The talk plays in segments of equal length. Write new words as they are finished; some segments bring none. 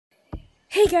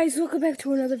Hey guys, welcome back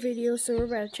to another video. So we're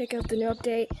about to check out the new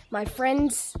update. My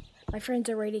friends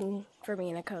are waiting for me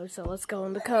in a code, so let's go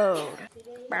in the code.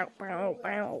 Bow, bow,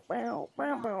 bow, bow,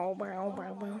 bow, bow, bow,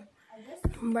 bow, bow.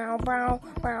 Bow, bow,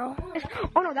 bow.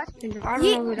 Oh no, that's Bill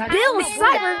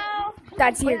Cyber.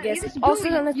 That's your guess. Also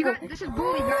known as Bill. This is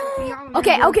Bully, guys.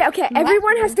 Okay.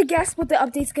 Everyone has to guess what the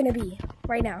update's gonna be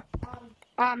right now.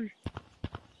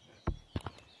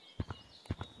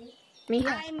 Me?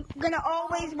 I'm gonna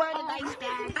always wear the dice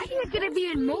bag. I think it's gonna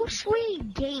be in mostly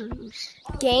games.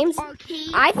 Games?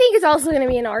 Arcade. I think it's also gonna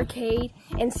be an arcade,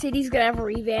 and City's gonna have a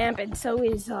revamp, and so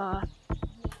is Metro.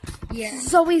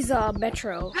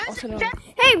 Also known.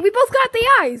 Hey, we both got the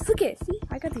eyes. Look it. See,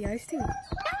 I got the eyes too.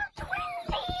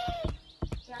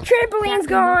 Trampoline's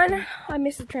gone. I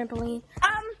miss the trampoline.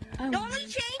 The only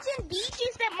change in beach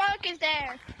is that Mark is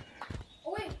there.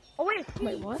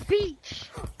 Wait, what? Beach.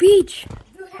 Beach.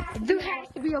 There has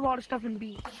to be a lot of stuff in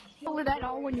beach. With that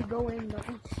all when you go in though.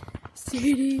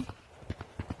 City.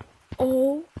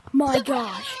 Oh my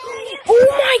gosh. Oh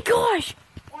my gosh.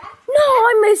 No,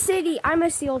 I miss City. I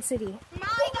miss the old City.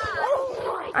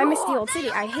 I miss the old City.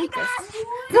 I hate this.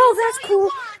 Bro, that's cool.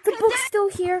 The book's still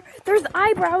here. There's the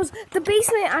eyebrows. The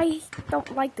basement. I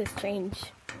don't like this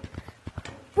change.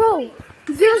 Bro,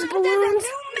 there's balloons.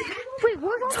 Wait,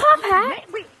 what? Top hat.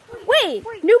 Wait,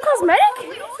 new cosmetic?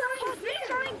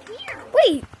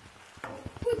 Wait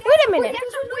a minute.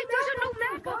 There's a new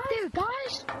map up there,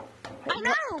 guys. I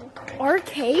know.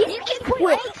 Arcade?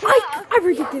 Wait, I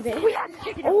predicted it.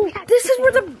 Oh, this is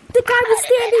where the guy was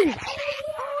standing.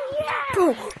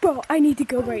 Bro, I need to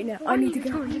go right now. I need to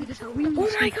go. Oh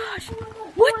my gosh.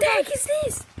 What the heck is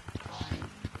this?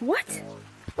 What?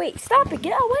 Wait, stop it.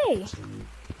 Get away.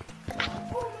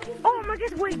 Oh my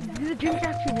gosh, wait, the drinks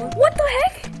actually work. What the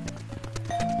heck?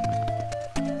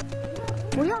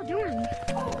 What are y'all doing?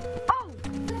 Oh,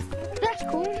 that's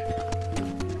cool.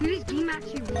 Do these game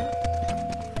actually work?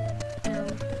 No.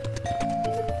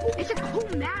 It's a cool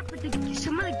map, but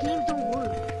some of the games don't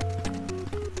work.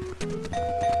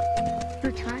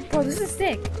 You're trying? Bro, this is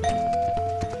sick.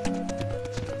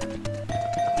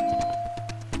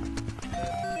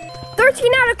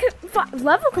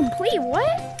 Level complete.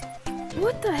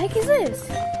 What the heck is this?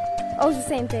 Oh, it's the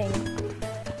same thing.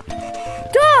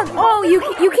 Dog! Oh, you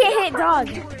can't hit dog.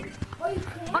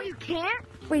 Oh, you can't?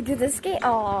 Wait, did this game?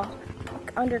 Oh,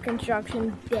 under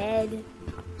construction, dead.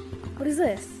 What is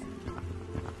this?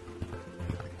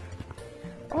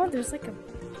 Oh, there's like a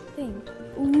thing.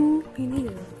 Ooh, you need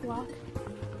a block.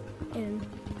 And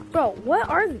bro, what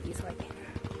are these like?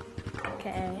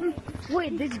 Okay.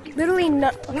 Wait, this literally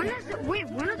not. Okay. When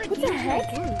are the What games the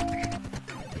heck? work?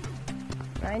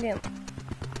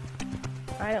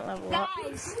 I don't level up.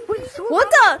 Guys, What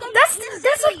the?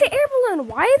 That's like the air balloon.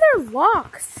 Why are there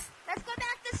locks? let's go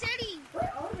back to city.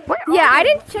 Yeah, I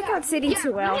didn't check out City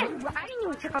too well. I didn't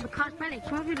even check out the cosmetics.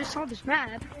 Once we just saw this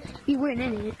map, we went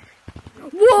in it.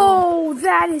 Whoa,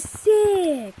 that is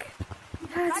sick.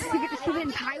 That's to get to see the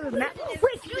entire map.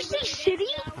 Wait, did you see City?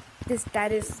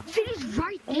 That is. City's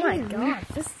right Oh there. my god,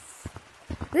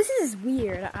 this is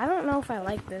weird. I don't know if I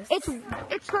like this. It's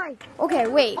like. Okay,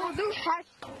 wait. Oh,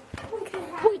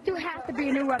 there has to be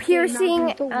a new update. Piercing.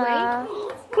 Wait,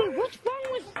 what's wrong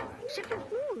with second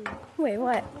floor? Wait,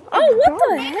 what? Oh, what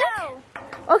the heck?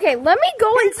 Okay, let me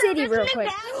go in City real quick.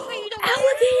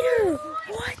 Alligator.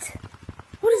 What?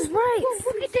 What is right?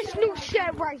 Look at this new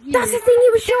set right here. That's the thing he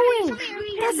was showing.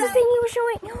 That's the thing he was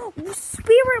showing.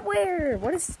 Spirit wear.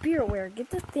 What is spirit wear? Get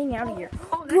this thing out of here,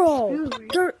 bro.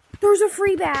 There's a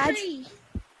free badge.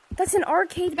 That's an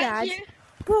arcade badge,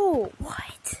 bro.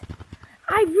 What?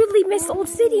 I really miss Old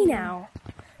City now.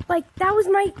 Like that was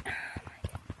my.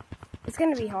 It's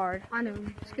gonna be hard. I know.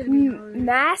 It's gonna be hard.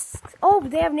 Masks. Oh,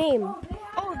 they have name.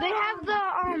 Oh, they have the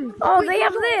Oh, they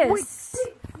have this.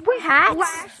 Wait, hats.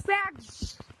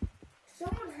 Flashbacks.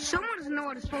 Someone doesn't know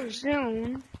what it's supposed to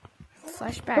soon.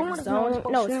 Flashback zone.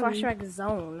 No, it's flashback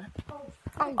zone.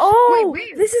 Oh,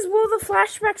 wait, this is where the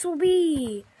flashbacks will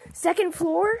be. Second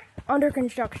floor, under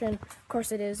construction. Of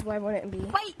course it is. Why wouldn't it be?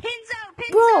 Wait,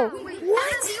 Pinzo. Bro, Wait,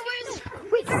 what?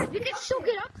 Wait, you can still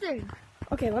get up there.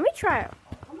 Okay, let me try it.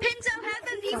 Pinzo, have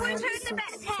the viewers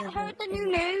heard the new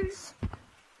news?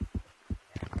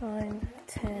 9,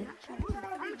 10.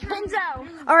 Pinzo.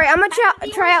 All right, I'm gonna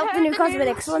try out the new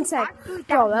cosmetics. 1 sec.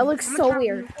 Bro, that looks so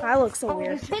weird. That looks so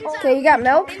weird. Okay, you got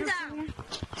milk? Pinzo,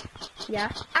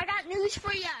 Yeah. I got news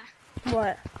for ya.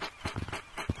 What?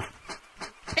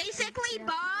 Basically,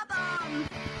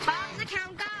 Bob's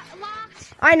account got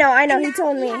locked. I know. He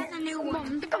told me. He has a new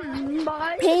one.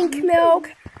 Pink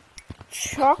milk,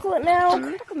 chocolate milk.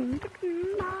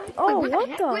 Oh,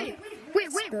 what the? Wait,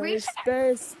 wait.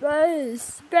 Space.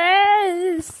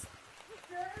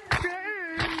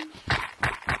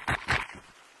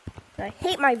 I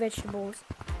hate my vegetables.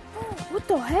 What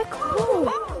the heck? Whoa.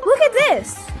 Look at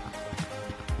this.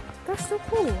 That's so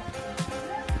cool. We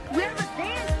have a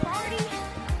dance party.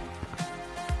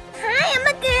 Hi, I'm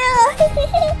a girl.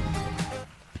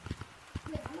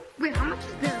 Wait, how much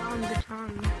is there on the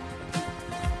tongue?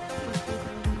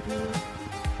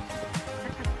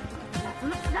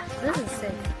 This is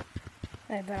sick.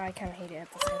 But I kind of hate it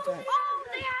at the same time. Oh,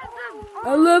 they have them.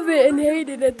 I love it and hate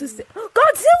it at the same time.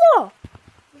 Godzilla!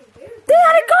 They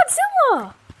added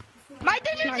Godzilla! My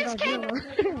dinner just came.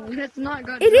 That's not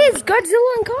good. It is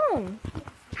Godzilla and Kong.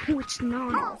 No, it's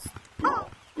not. Oh,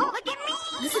 look at me.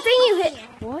 This is the thing you hit.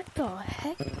 What the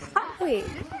heck? Wait.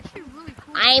 This is actually really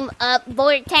cool. I'm a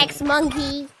vortex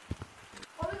monkey.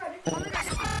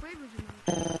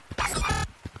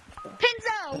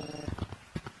 Pinzo,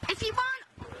 if you want.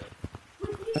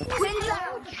 Pinzo,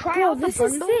 Bro, this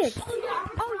is sick.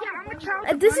 Oh yeah, I'm gonna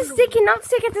try. This is sick and not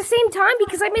sick at the same time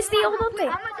because I missed the old update.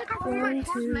 I'm gonna take off all my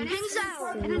cosmetics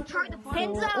and then try the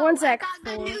bundle. Pinzo, One sec. I got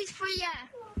good news for you.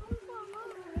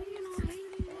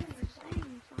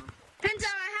 Pinzo,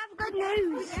 I have good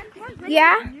news.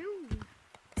 Yeah?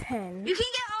 10. You can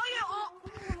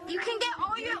get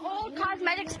all your old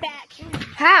cosmetics back.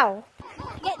 How?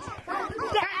 Get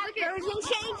the app version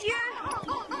changer,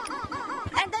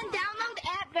 and then download the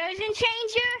app version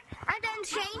changer, and then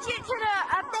change it to the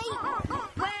update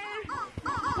where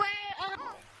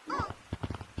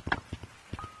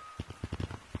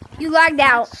You lagged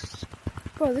out.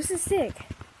 Bro, this is sick.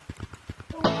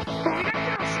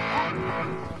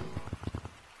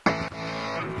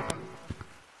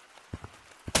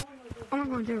 I'm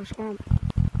going to a swamp.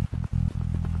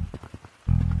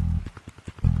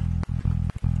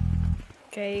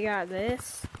 Okay, you got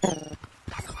this.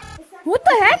 What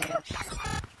the heck?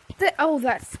 Oh,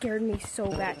 that scared me so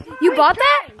bad. You bought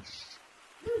that?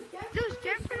 There's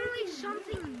definitely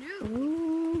something new.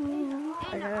 Ooh,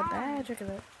 I got a badge. Look at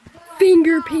that.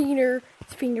 Finger painter.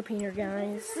 It's finger painter,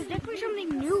 guys. There's definitely something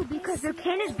new because there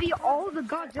can't just be all the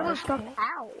Godzilla stuff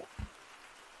out.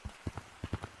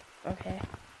 Okay.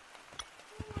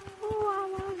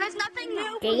 there's nothing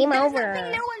new. Game there's over.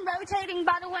 Nothing new in rotating,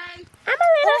 by the way. I'm a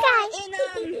little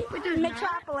guy. In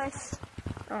Metropolis.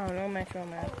 Oh, no Metro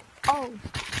map. Oh,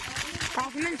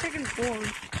 I'm in second floor.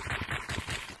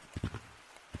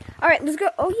 Alright, let's go.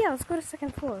 Oh, yeah, let's go to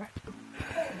second floor.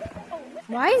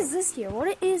 Why is this here?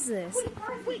 What is this?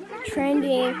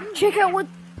 Trending. Check out what.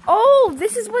 Oh,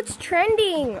 this is what's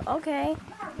trending. Okay.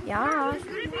 Yeah.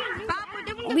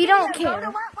 We don't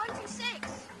care.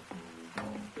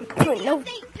 No.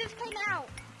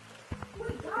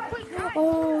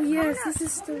 Oh, yes, this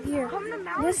is still here.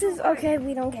 This is okay.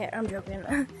 We don't care. I'm joking.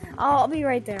 I'll be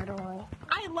right there. Don't worry.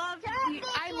 I loved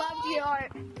your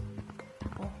art.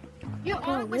 Your Oh,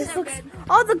 art was this so looks. good.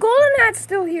 Oh, the golden hat's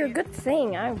still here. Good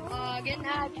thing. I Get in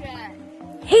that chat.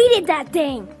 hated that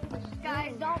thing.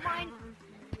 Guys, don't mind.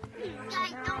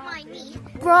 Guys, don't mind me.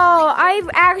 Bro, I've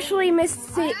actually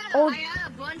missed it. Old. I had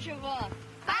a bunch of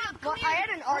I had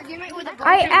an argument with a bunch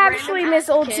I of actually random miss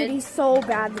Old kids. City so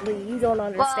badly. You don't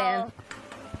understand.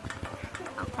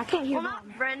 I can't hear. Well, not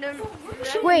random.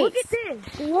 Wait. Look at this.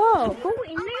 Whoa. Go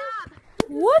in there.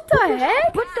 What the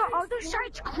heck? But the other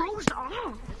side's closed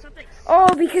off.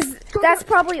 Oh, because that's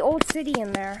probably Old City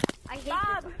in there. I hate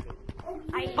Bob. Oh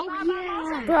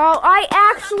yeah. Bro, I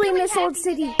actually miss Old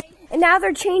City. And now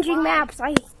they're changing maps.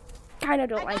 I kind of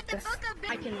don't like this.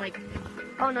 I can like.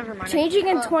 Oh, never mind. Changing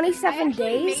in 27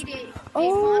 days?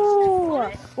 Oh,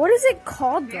 what is it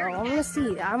called though? I want to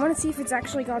see. I want to see if it's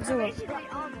actually Godzilla.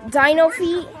 Dino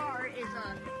Feet?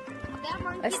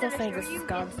 I still think this is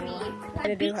Godzilla.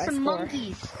 I do high score.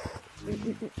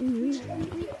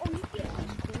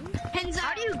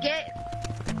 How do you get?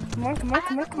 Come on, come on,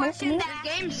 come on, come on, come on. That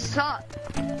game sucks.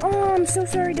 Oh, I'm so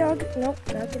sorry, dog. Nope,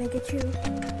 not gonna get you.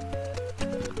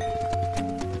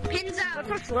 Pins out.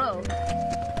 That's so slow.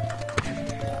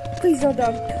 Please don't,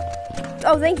 dog.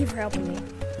 Oh, thank you for helping me.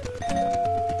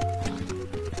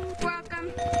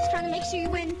 Welcome. Just trying to make sure you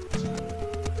win.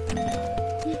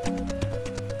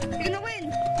 You're gonna win.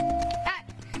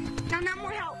 Now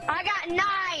more help. I got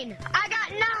 9.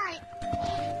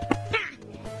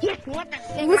 Yes, what the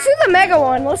thing? Let's do the mega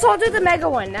one. Let's all do the mega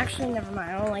one. Actually, never mind.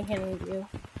 I don't like any of you.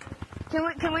 Can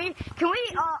we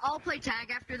all play tag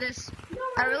after this?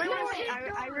 I really want to see.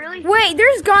 I really. Wait,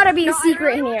 there's gotta be a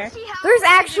secret in here. There's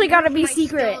actually gotta be a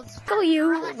secret. Go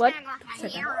you. What?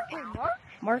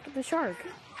 Mark the shark.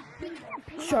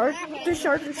 Shark. The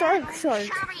shark. The shark. Shark.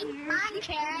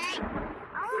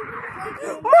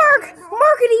 Mark!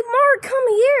 Markety Mark, come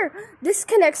here! This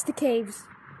connects to caves.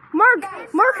 Mark!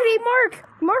 Markety Mark!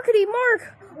 Markety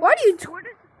Mark! Why do you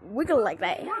wiggle like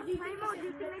that?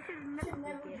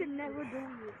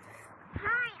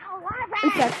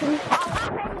 Infection.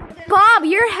 Bob,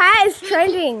 your hat is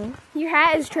trending. Your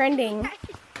hat is trending.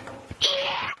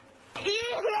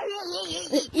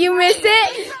 You missed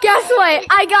it? Guess what?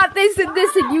 I got this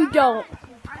and you don't.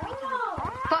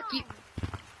 Fuck you.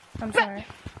 I'm sorry.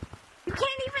 You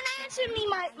can't even answer me.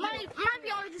 My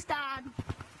VR just died.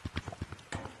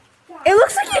 It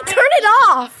looks like you turned it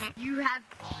off. You have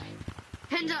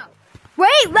hands up.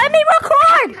 Wait, let me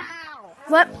record. Ow.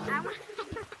 Let.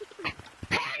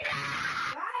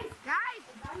 Guys,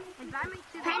 environment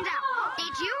to hands up.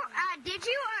 Did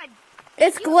you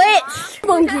It's glitched,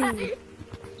 monkey.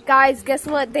 Guys, guess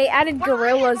what? They added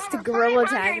gorillas to gorilla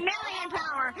tag. Million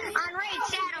power on Raid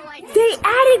Satellite. They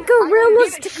added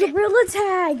gorillas to gorilla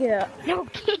tag. No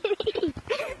kidding.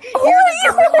 Oh,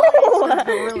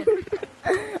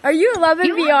 are you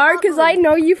 11 VR? Because I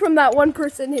know you from that one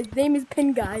person. His name is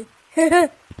Pin Guy. Wait,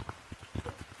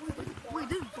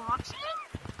 this boxing?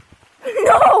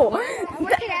 No!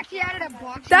 They actually added a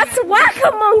boxing. That's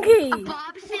Whack-A-Monkey!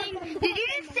 Boxing? Did you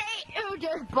just say it was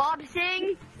just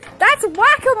boxing? That's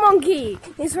Whack-A-Monkey!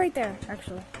 He's right there,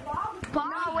 actually.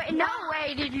 No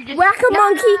way did you just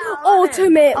Whack-A-Monkey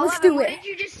Ultimate! Let's do What it. did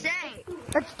you just say?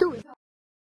 Let's do